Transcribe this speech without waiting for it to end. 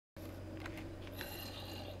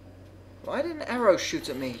Why didn't an arrow shoot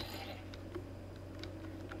at me?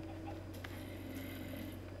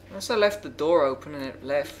 Unless I left the door open and it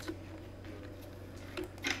left.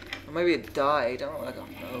 Or maybe it died. Oh, I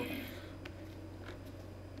don't know.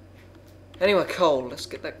 Anyway, coal. Let's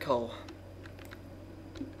get that coal.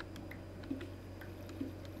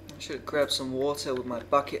 I should have grabbed some water with my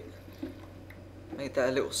bucket. Made that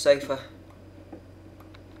a little safer.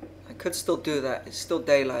 I could still do that. It's still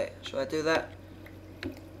daylight. Should I do that?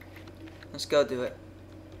 Let's go do it.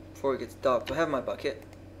 Before it gets dark. Do I have my bucket?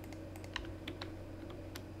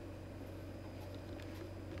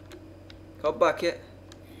 Got bucket.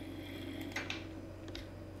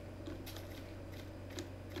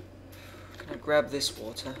 Can I grab this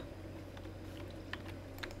water?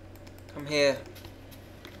 Come here.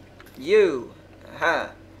 You!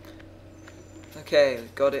 Aha! Okay,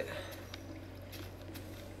 got it.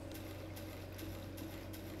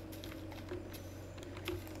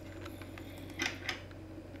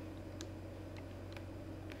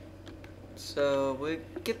 So, we'll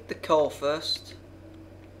get the coal first.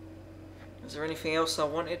 Is there anything else I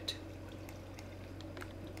wanted?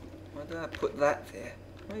 Why did I put that there?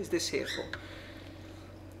 What is this here for?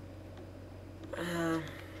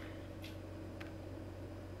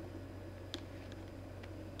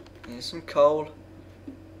 Here's some coal.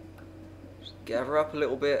 Just gather up a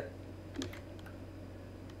little bit.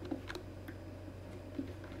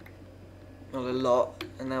 Not a lot.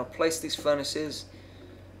 And now place these furnaces.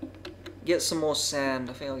 Get some more sand.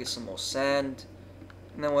 I think I'll get some more sand.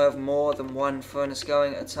 And then we'll have more than one furnace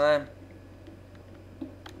going at a time.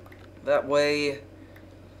 That way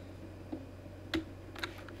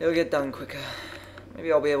it'll get done quicker.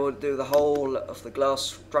 Maybe I'll be able to do the whole of the glass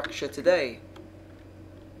structure today.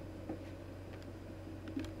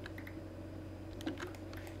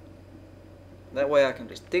 That way I can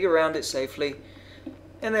just dig around it safely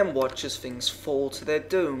and then watch as things fall to their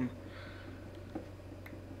doom.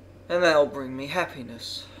 And that'll bring me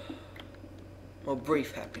happiness. Or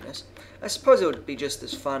brief happiness. I suppose it would be just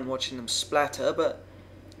as fun watching them splatter, but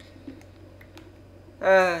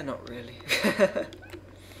not really.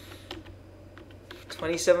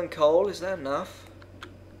 27 coal, is that enough?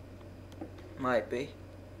 Might be.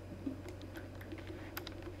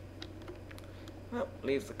 Well,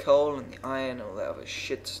 leave the coal and the iron and all that other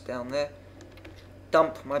shit down there.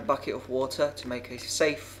 Dump my bucket of water to make a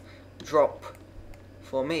safe drop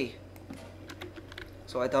for me,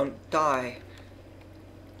 so I don't die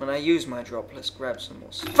when I use my drop. Let's grab some more.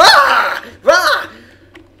 Ah! Ah!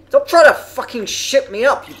 Stop trying to fucking shit me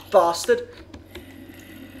up, you bastard!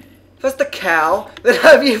 First the cow, then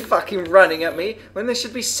have you fucking running at me when this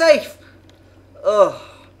should be safe. Ugh.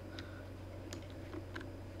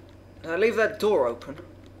 Did I leave that door open?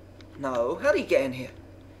 No. How did he get in here?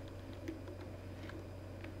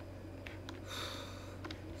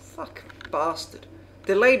 Fuck bastard.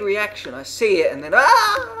 Delayed reaction. I see it and then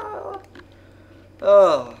ah!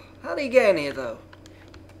 Oh, how did he get in here though?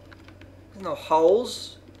 There's no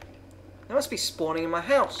holes. They must be spawning in my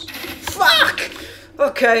house. Fuck!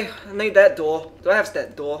 Okay, I need that door. Do I have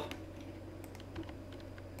that door?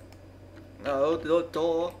 No, the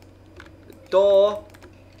door. The door.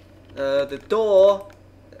 The door.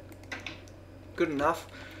 Good enough.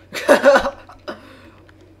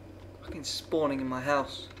 Fucking spawning in my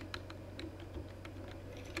house.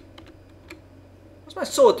 What's my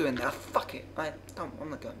sword doing there? Fuck it. I'm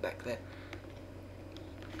not going back there.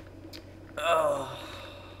 Oh.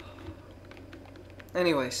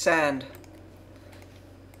 Anyway, sand.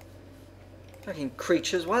 Fucking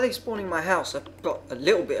creatures. Why are they spawning in my house? I've got a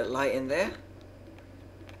little bit of light in there.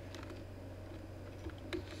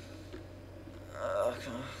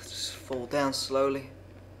 Just fall down slowly.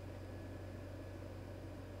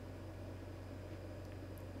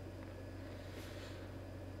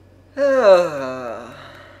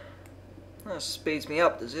 That speeds me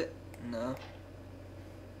up, does it? No.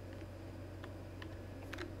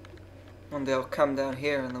 One day I'll come down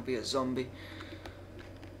here and there'll be a zombie.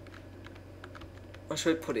 Or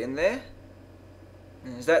should we put it in there?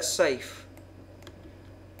 Is that safe?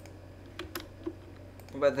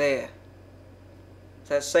 What about there? Is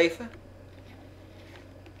that safer?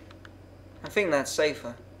 I think that's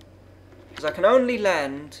safer. Because I can only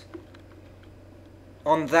land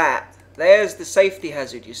on that. There's the safety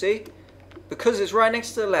hazard, you see? Because it's right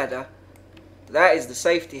next to the ladder, that is the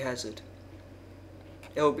safety hazard.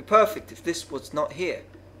 It would be perfect if this was not here.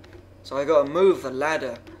 So I gotta move the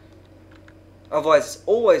ladder. Otherwise it's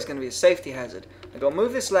always gonna be a safety hazard. I gotta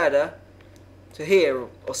move this ladder to here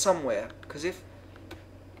or somewhere. Because if...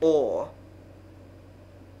 Or...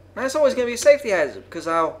 Now it's always gonna be a safety hazard. Because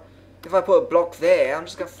I'll If I put a block there, I'm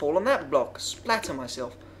just going to fall on that block, splatter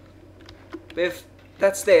myself. But if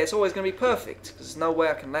that's there, it's always going to be perfect, because there's no way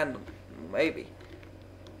I can land on it. Maybe.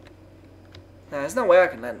 No, there's no way I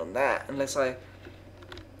can land on that, unless I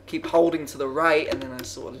keep holding to the right, and then I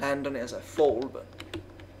sort of land on it as I fall, but...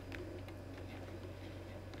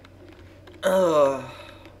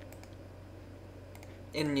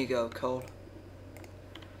 In you go, Cole.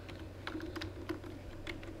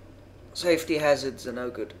 Safety hazards are no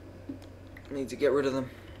good. Need to get rid of them.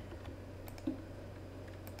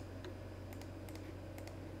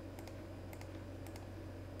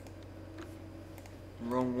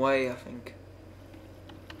 Wrong way, I think.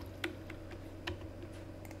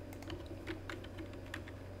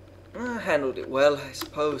 I handled it well, I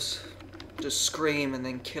suppose. Just scream and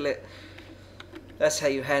then kill it. That's how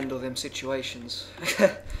you handle them situations.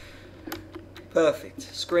 Perfect.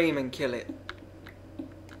 Scream and kill it.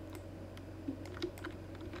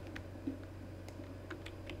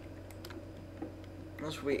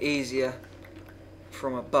 This would be easier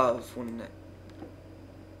from above, wouldn't it?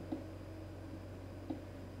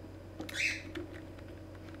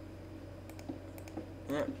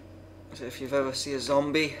 Yep. So if you've ever seen a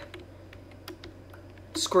zombie,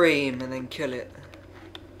 scream and then kill it,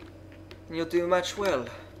 and you'll do much well.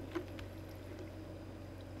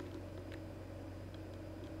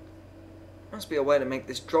 Must be a way to make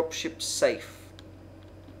this dropship safe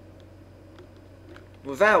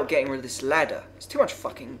without getting rid of this ladder. It's too much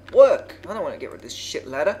fucking work. I don't want to get rid of this shit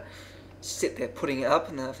ladder. Sit there putting it up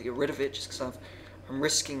and then have to get rid of it just because I'm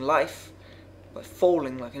risking life by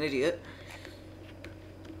falling like an idiot.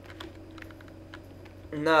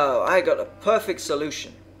 No, I got a perfect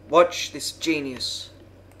solution. Watch this genius.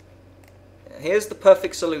 Here's the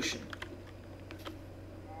perfect solution.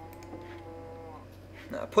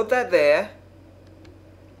 Now put that there.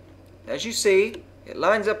 As you see, it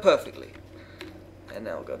lines up perfectly. And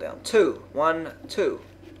now I'll go down. 2, 1, 2.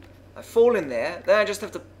 I fall in there. Then I just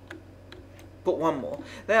have to put one more.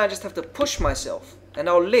 Then I just have to push myself. And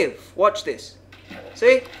I'll live. Watch this.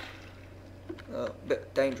 See? A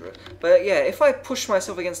bit dangerous. But yeah, if I push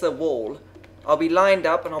myself against the wall, I'll be lined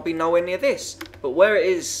up and I'll be nowhere near this. But where it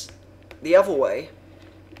is the other way...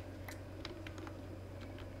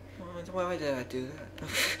 Why did I do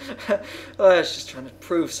that? I was just trying to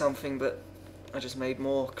prove something, but I just made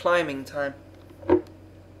more climbing time.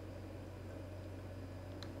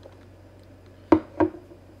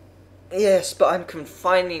 Yes, but I'm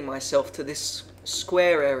confining myself to this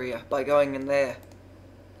square area by going in there.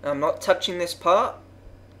 I'm not touching this part.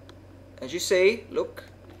 As you see, look,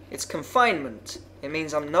 it's confinement. It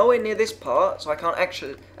means I'm nowhere near this part, so I can't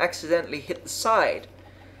actually accidentally hit the side.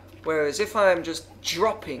 Whereas if I'm just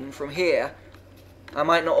dropping from here, I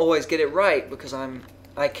might not always get it right because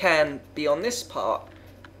I can be on this part.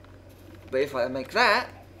 But if I make that,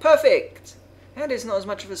 perfect! And it's not as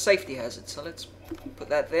much of a safety hazard, so let's put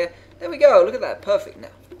that there. There we go, look at that, perfect now.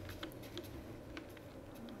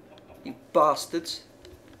 You bastards.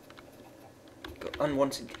 Got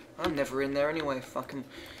unwanted. I'm never in there anyway, fucking.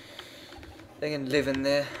 They can live in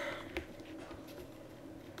there.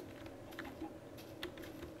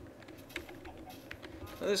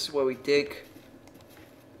 So this is where we dig.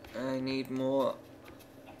 I need more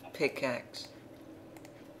pickaxe.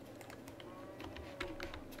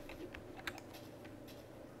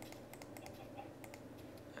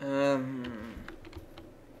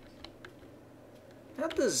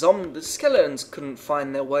 The skeletons couldn't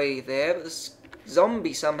find their way there, but the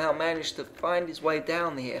zombie somehow managed to find his way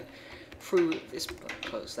down here through this.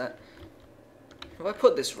 Close that. If I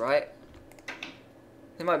put this right,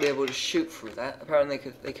 they might be able to shoot through that. Apparently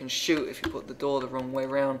they can shoot if you put the door the wrong way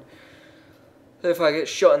around. So if I get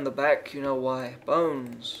shot in the back, you know why.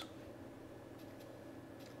 Bones.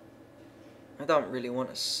 I don't really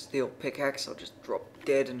want a steel pickaxe. I'll just drop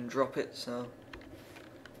dead and drop it, so...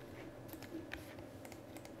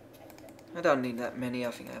 I don't need that many.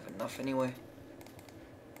 I think I have enough anyway.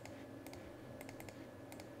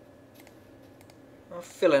 I'll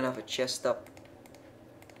fill another chest up.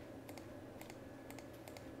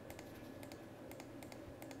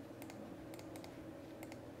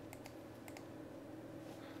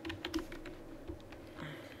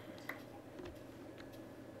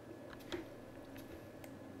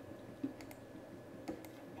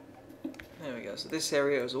 There we go. So this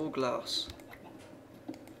area is all glass.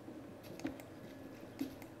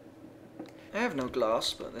 I have no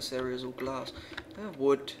glass, but this area is all glass. I have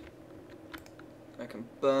wood. I can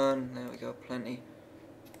burn. There we go, plenty.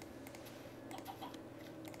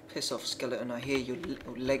 Piss off, skeleton. I hear your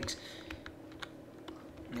little legs.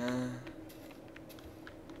 Nah.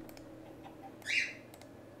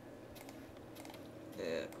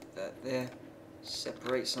 there.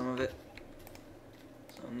 Separate some of it.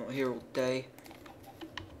 So I'm not here all day.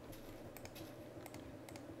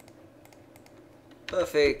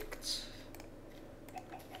 Perfect.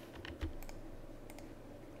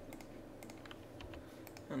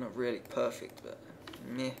 Well, not really perfect, but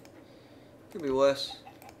meh. Could be worse.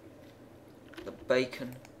 The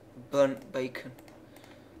bacon, burnt bacon,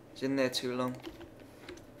 it's in there too long.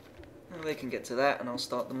 Well, they can get to that, and I'll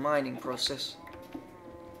start the mining process.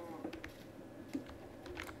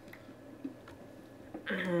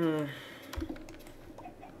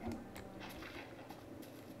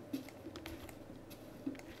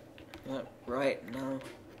 Right now.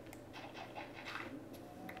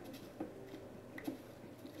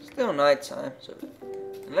 Still night time, so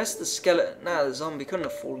unless the skeleton, the zombie couldn't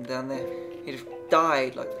have fallen down there. He'd have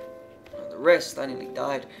died like the rest. I nearly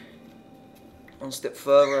died. One step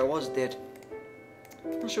further, I was dead.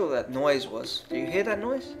 Not sure what that noise was. Do you hear that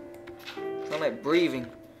noise? Sound like breathing.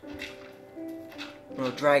 Or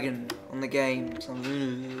a dragon on the game.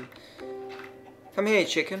 Something. Come here,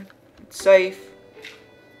 chicken. It's safe.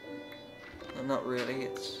 Not really,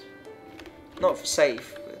 it's not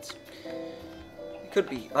safe, but it could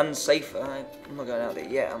be unsafer. I'm not going out there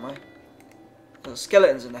yet, am I? There's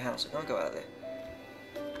skeletons in the house, I can't go out there.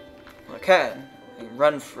 I can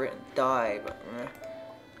run for it and die, but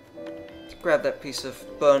let's grab that piece of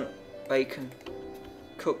burnt bacon,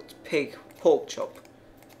 cooked pig, pork chop.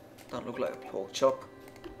 Don't look like a pork chop.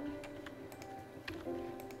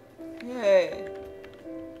 Yay!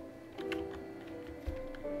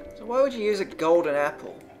 So why would you use a golden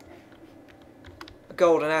apple? A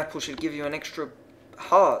golden apple should give you an extra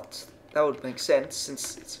heart. That would make sense,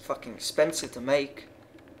 since it's fucking expensive to make.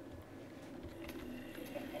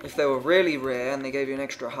 If they were really rare and they gave you an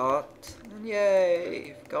extra heart, then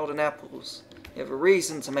yay, golden apples. You have a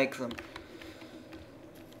reason to make them.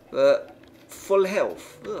 But full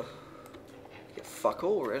health, ugh. You get fuck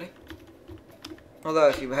all, really. Although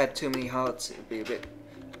if you had too many hearts, it would be a bit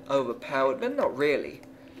overpowered, but not really.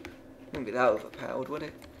 Wouldn't be that overpowered, would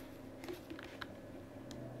it?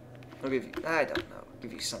 I'll give you, I don't know, I'll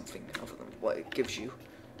give you something other than what it gives you,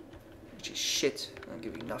 which is shit. I'll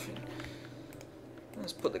give you nothing.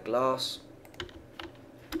 Let's put the glass.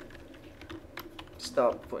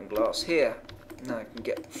 Start putting glass here. Now I can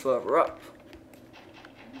get further up.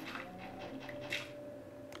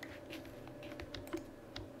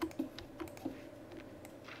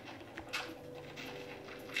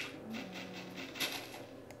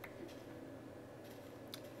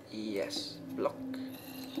 Yes, block.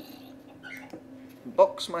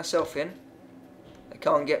 Box myself in. They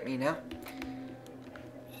can't get me now.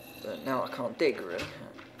 But now I can't dig, really.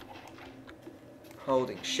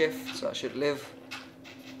 Holding shift, so I should live.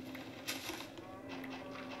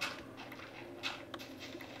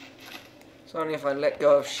 It's only if I let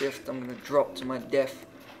go of shift I'm going to drop to my death.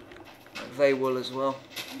 And they will as well.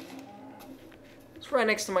 It's right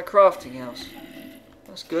next to my crafting house.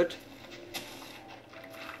 That's good.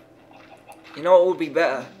 You know what would be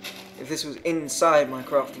better? If this was inside my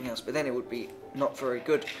crafting house, but then it would be not very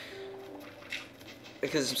good.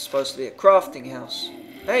 Because it's supposed to be a crafting house.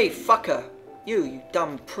 Hey, fucker! You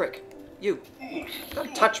dumb prick. You.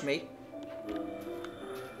 Don't touch me.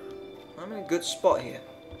 I'm in a good spot here.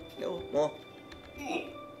 A little more.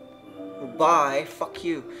 Well, bye. Fuck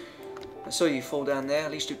you. I saw you fall down there.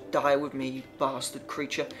 At least you die with me, you bastard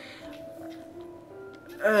creature.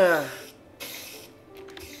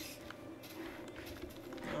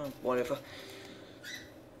 Whatever.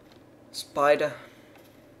 Spider.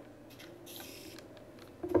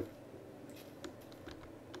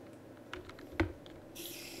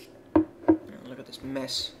 Look at this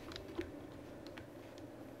mess.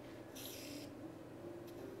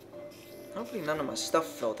 Hopefully none of my stuff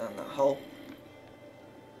fell down that hole.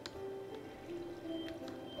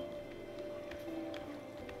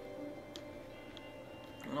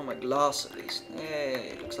 Not my glass at least.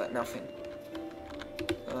 Hey, looks like nothing.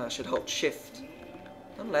 I should hold shift.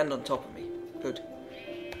 Don't land on top of me. Good.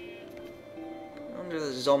 I wonder if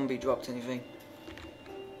the zombie dropped anything.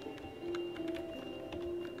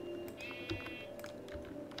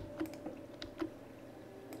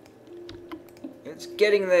 It's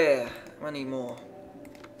getting there. I need more.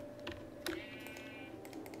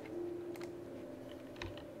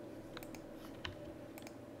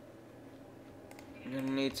 I'm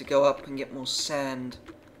gonna need to go up and get more sand.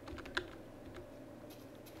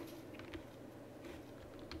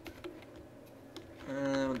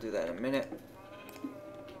 We'll do that in a minute.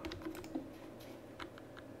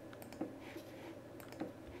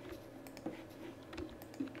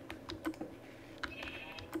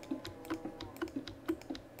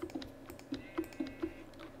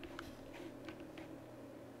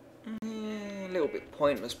 bit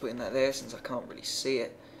pointless putting that there since I can't really see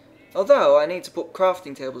it. Although I need to put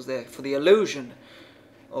crafting tables there for the illusion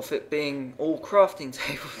of it being all crafting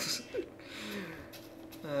tables.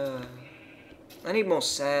 I need more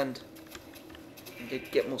sand. I need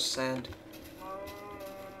to get more sand.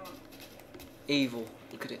 Evil.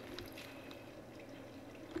 Look at it.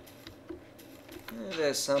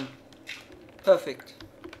 There's some. Perfect.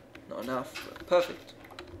 Not enough, but perfect.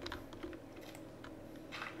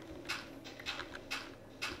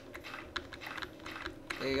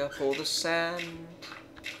 Dig up all the sand.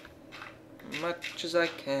 Much as I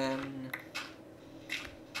can.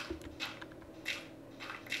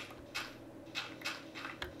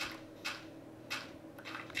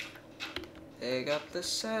 Dig up the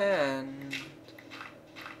sand.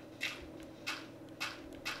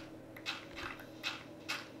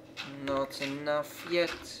 Not enough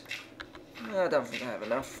yet. I don't think I have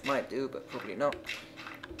enough. Might do, but probably not.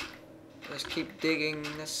 Let's keep digging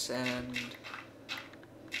the sand.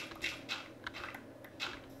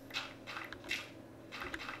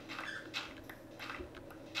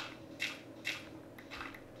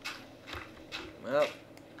 Well,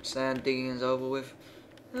 sand digging is over with.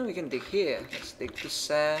 Now we can dig here. Let's dig the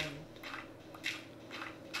sand.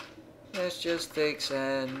 Let's just dig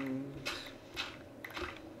sand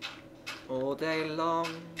all day long.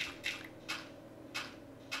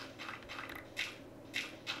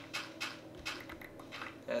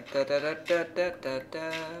 Da, da, da, da, da, da, da,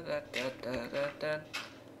 da, da, da, da.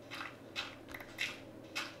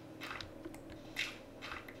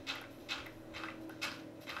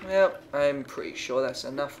 Well, I'm pretty sure that's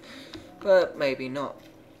enough, but maybe not.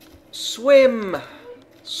 Swim!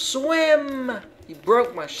 Swim! You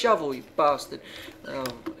broke my shovel, you bastard. Oh,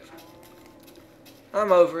 whatever.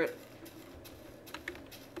 I'm over it.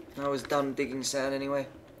 I was done digging sand anyway.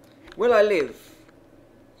 Will I live?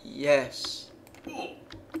 Yes.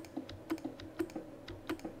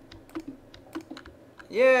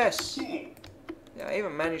 Yes! Yeah, I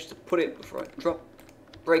even managed to put it before I dropped,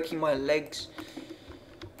 breaking my legs.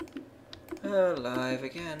 Alive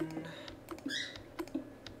again.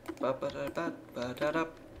 Ba-ba-da-ba-ba-da-da.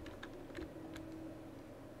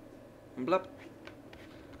 Blup.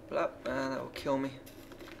 Blup. That will kill me.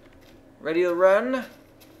 Ready to run?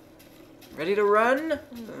 Ready to run?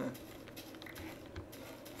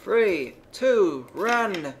 3, 2,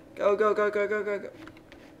 run! Go, go, go, go, go, go, go.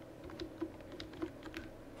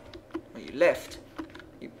 Oh, you left.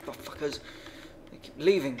 You fuckers. You keep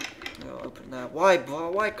leaving. Oh, open that. Why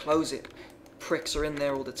close it? Pricks are in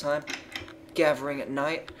there all the time. Gathering at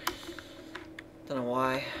night. Don't know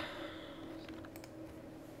why.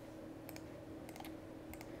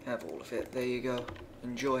 Have all of it. There you go.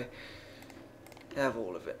 Enjoy. Have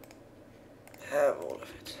all of it. Have all of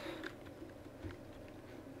it.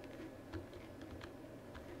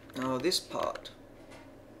 Oh, this part.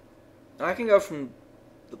 I can go from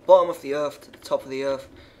the bottom of the earth to the top of the earth.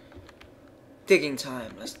 Digging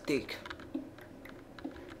time. Let's dig.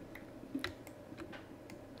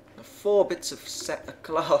 4 bits of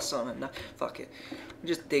glass on it. No, fuck it. We'll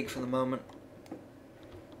just dig for the moment.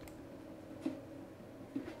 It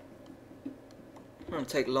won't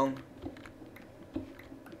take long.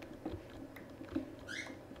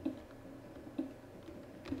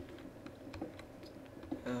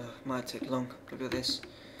 Might take long. Look at this.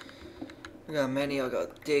 Look how many I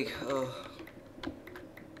got to dig. Oh.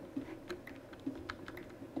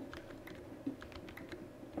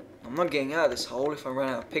 I'm not getting out of this hole if I run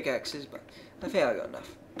out of pickaxes, but I think I got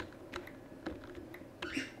enough.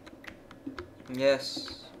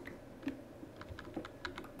 Yes.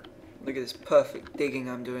 Look at this perfect digging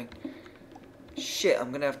I'm doing. Shit,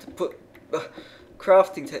 I'm gonna have to put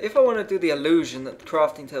crafting tables. If I want to do the illusion that the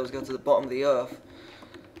crafting tables go to the bottom of the earth,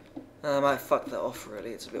 I might fuck that off really.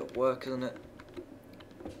 It's a bit of work, isn't it?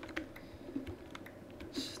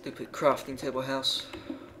 Stupid crafting table house.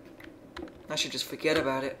 I should just forget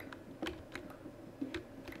about it.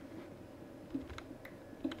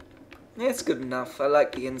 Yeah, it's good enough. I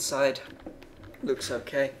like the inside. Looks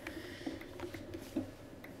okay.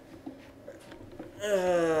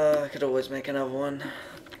 I could always make another one.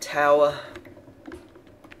 Tower.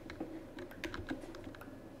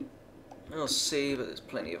 We'll see, but there's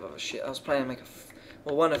plenty of other shit. I was planning to make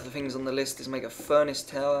well, one of the things on the list is make a furnace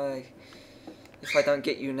tower. If I don't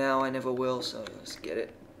get you now, I never will, so let's get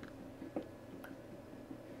it.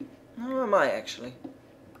 Oh, I might actually.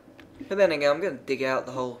 But then again, I'm going to dig out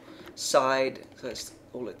the whole side, so it's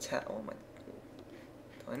all a tower. Oh my.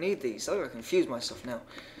 Do I need these? I'm going to confuse myself now.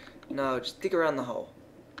 No, just dig around the hole.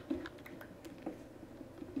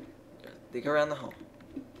 Just dig around the hole.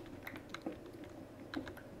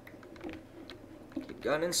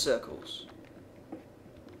 Going in circles.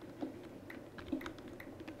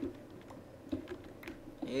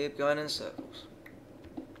 Keep going in circles.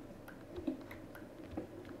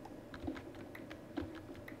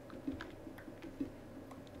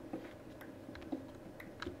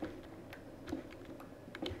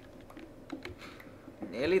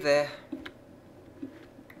 Nearly there.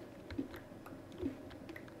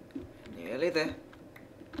 Nearly there.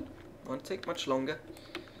 Won't take much longer.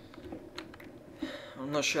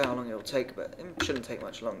 I'm not sure how long it'll take, but it shouldn't take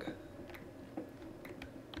much longer.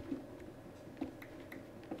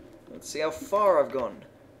 Let's see how far I've gone.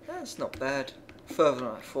 That's not bad. Further than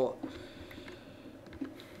I thought.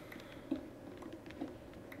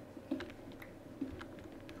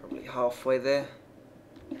 Probably halfway there.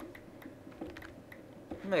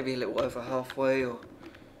 Maybe a little over halfway, or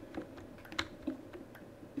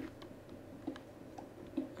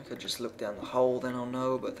I could just look down the hole, then I'll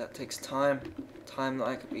know, but that takes time. Time that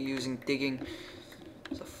I could be using digging,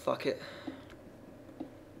 so fuck it.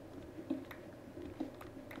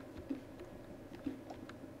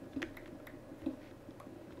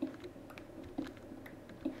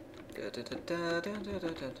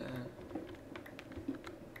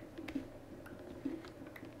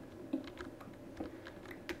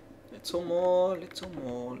 Little more, little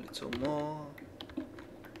more, little more.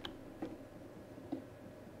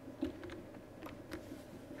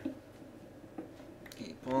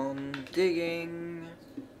 Keep on digging.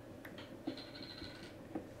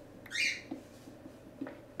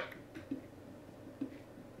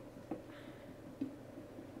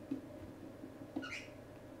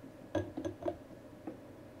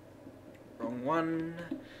 Wrong one.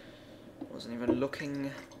 Wasn't even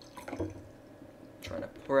looking. Trying to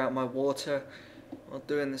pour out my water while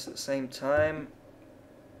doing this at the same time.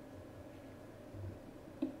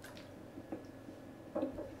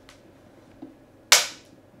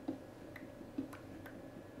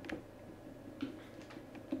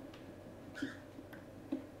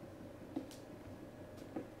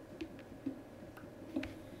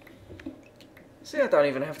 See, I don't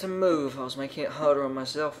even have to move. I was making it harder on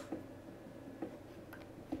myself.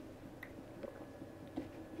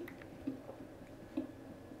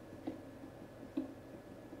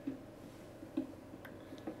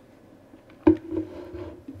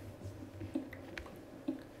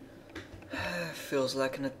 Feels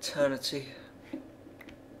like an eternity.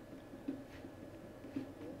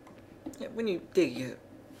 Yeah, when you dig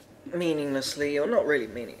meaninglessly, or not really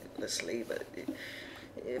meaninglessly, but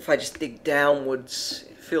if I just dig downwards,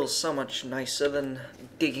 it feels so much nicer than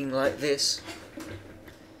digging like this.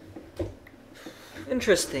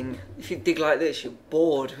 Interesting, if you dig like this, you're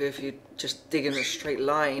bored. If you just dig in a straight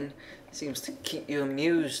line, it seems to keep you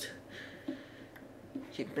amused.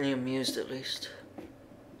 Keep me amused, at least.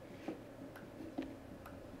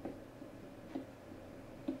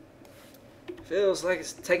 Feels like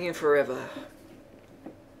it's taking forever.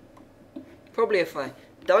 Probably if I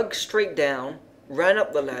dug straight down, ran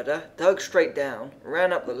up the ladder, dug straight down,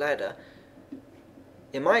 ran up the ladder,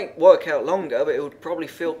 it might work out longer, but it would probably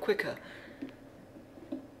feel quicker.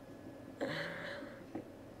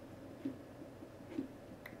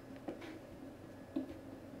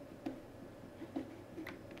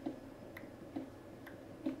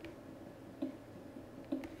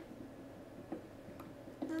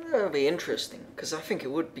 That would be interesting, because I think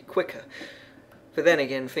it would be quicker. But then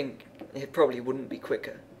again, think it probably wouldn't be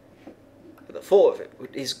quicker. But the thought of it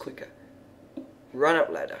is quicker. Run up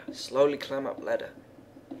ladder, slowly climb up ladder.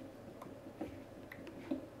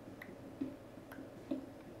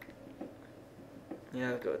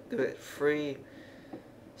 Yeah, I've got to do it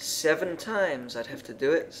 7 times I'd have to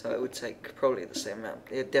do it, so it would take probably the same amount.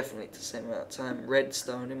 Yeah, definitely the same amount of time.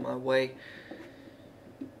 Redstone in my way.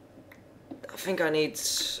 I think I need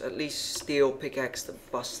at least steel pickaxe to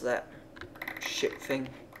bust that shit thing.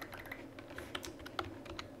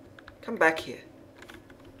 Come back here.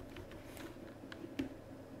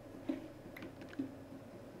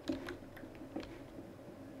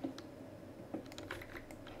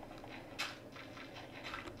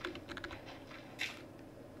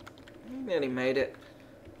 Nearly made it.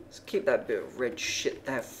 Let's keep that bit of red shit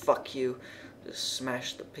there. Fuck you. Just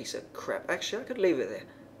smash the piece of crap. Actually, I could leave it there.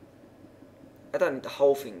 I don't need the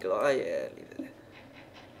whole thing. Oh yeah, leave it there.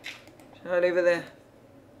 Should I leave it there?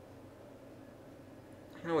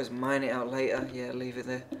 I can always mine it out later. Yeah, leave it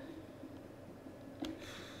there.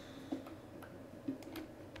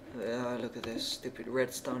 Yeah, look at this stupid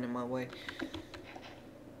redstone in my way.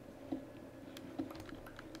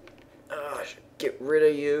 Oh, I should get rid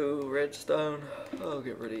of you, redstone. I'll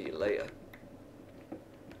get rid of you later.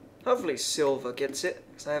 Hopefully silver gets it,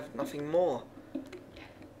 because I have nothing more.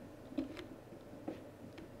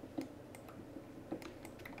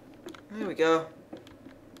 we go.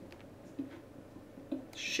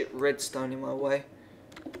 Shit redstone in my way.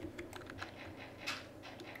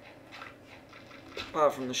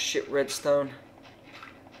 Apart from the shit redstone.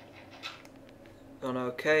 Gone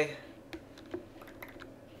okay.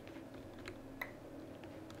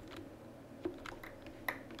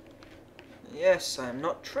 Yes, I am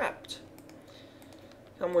not trapped.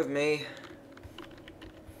 Come with me.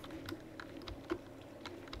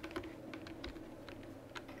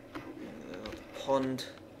 The pond.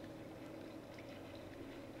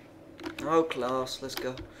 Oh, glass, let's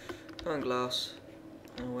go. Come on, glass.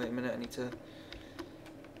 Oh, wait a minute, I need to...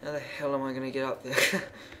 How the hell am I going to get up there?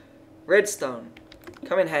 Redstone.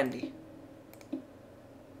 Come in handy.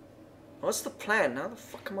 What's the plan? How the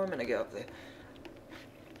fuck am I meant to get up there?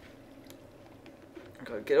 I've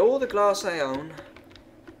got to get all the glass I own.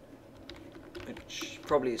 Which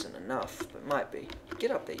probably isn't enough, but might be.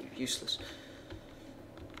 Get up there, you useless.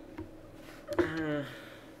 Then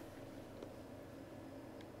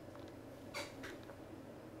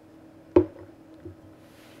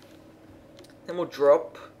we'll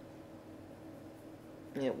drop.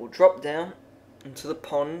 Yeah, we'll drop down into the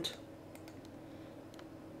pond.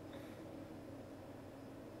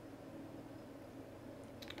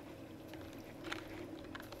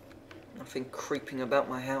 Nothing creeping about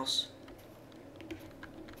my house.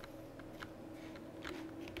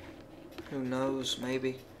 Who knows,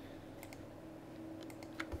 maybe.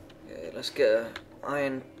 Yeah, let's get an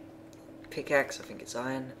iron pickaxe. I think it's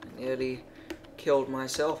iron. I nearly killed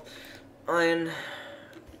myself. Iron.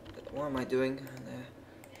 What am I doing there?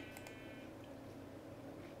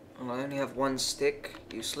 Well, I only have one stick.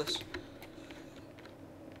 Useless.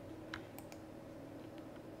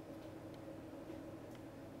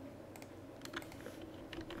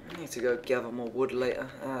 I need to go gather more wood later.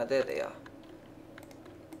 Ah, there they are.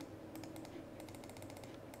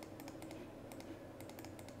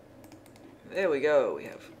 There we go. We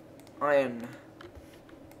have iron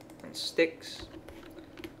and sticks.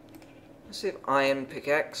 Let's see if iron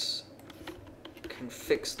pickaxe can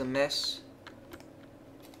fix the mess.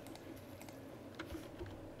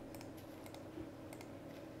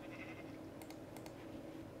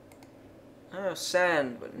 Oh,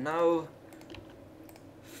 sand, but no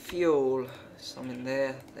fuel. Something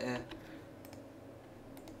there.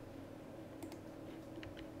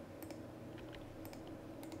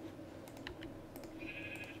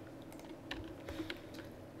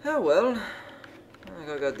 Oh well. I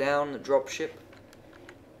gotta go down the dropship.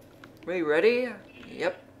 We ready?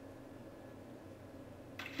 Yep.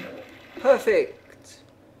 Perfect.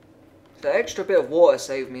 The extra bit of water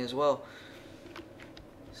saved me as well.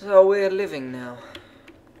 So we're living now.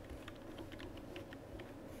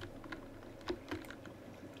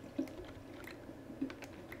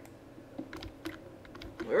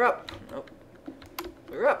 We're up. Nope.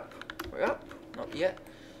 We're up. We're up. Not yet.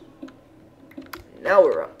 Now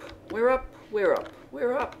we're up. We're up. We're up.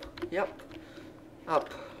 We're up. Yep.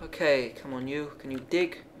 Up. Okay, come on you. Can you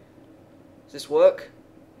dig? Does this work?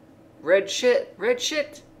 Red shit. Red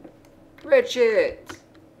shit. Red shit.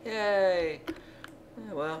 Yay.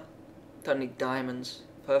 Yeah, well, don't need diamonds.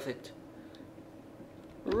 Perfect.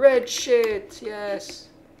 Red shit. Yes.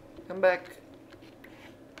 Come back.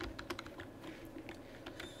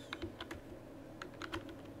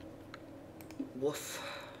 Woof.